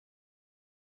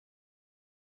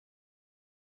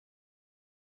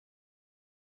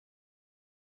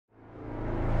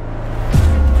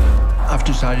I've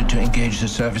decided to engage the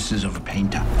services of a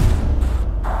painter.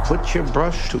 Put your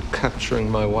brush to capturing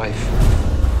my wife.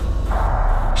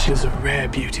 She's a rare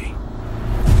beauty.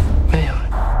 May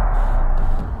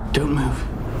I? Don't move.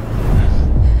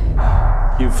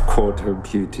 You've caught her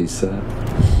beauty, sir,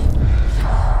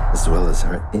 as well as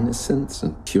her innocence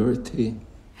and purity.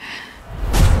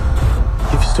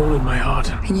 You've stolen my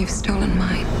heart. And you've stolen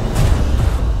mine.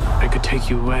 I could take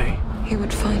you away. He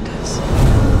would find us.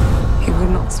 He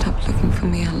would not stop looking for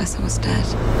me unless I was dead.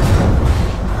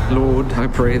 Lord, I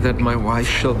pray that my wife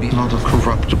shall be not of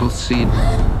corruptible seed,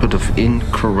 but of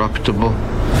incorruptible.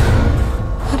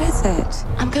 What is it?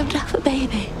 I'm going to have a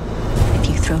baby. If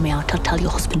you throw me out, I'll tell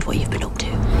your husband what you've been up to.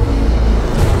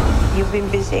 You've been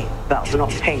busy. That's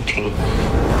not painting.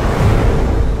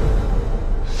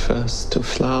 First to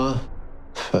flower,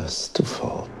 first to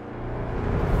fall.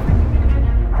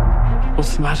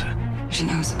 What's the matter? She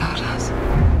knows about us.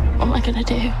 What am I going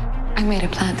to do? I made a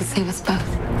plan to save us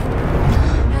both.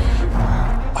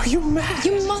 Are you mad?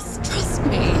 You must trust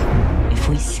me. If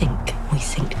we sink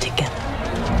together.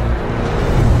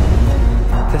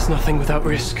 There's nothing without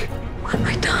risk. What have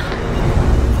I done?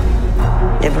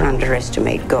 Never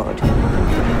underestimate God.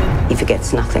 He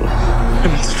forgets nothing. I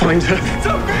must find her.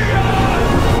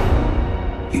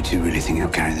 You two really think you'll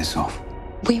carry this off?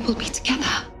 We will be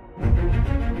together.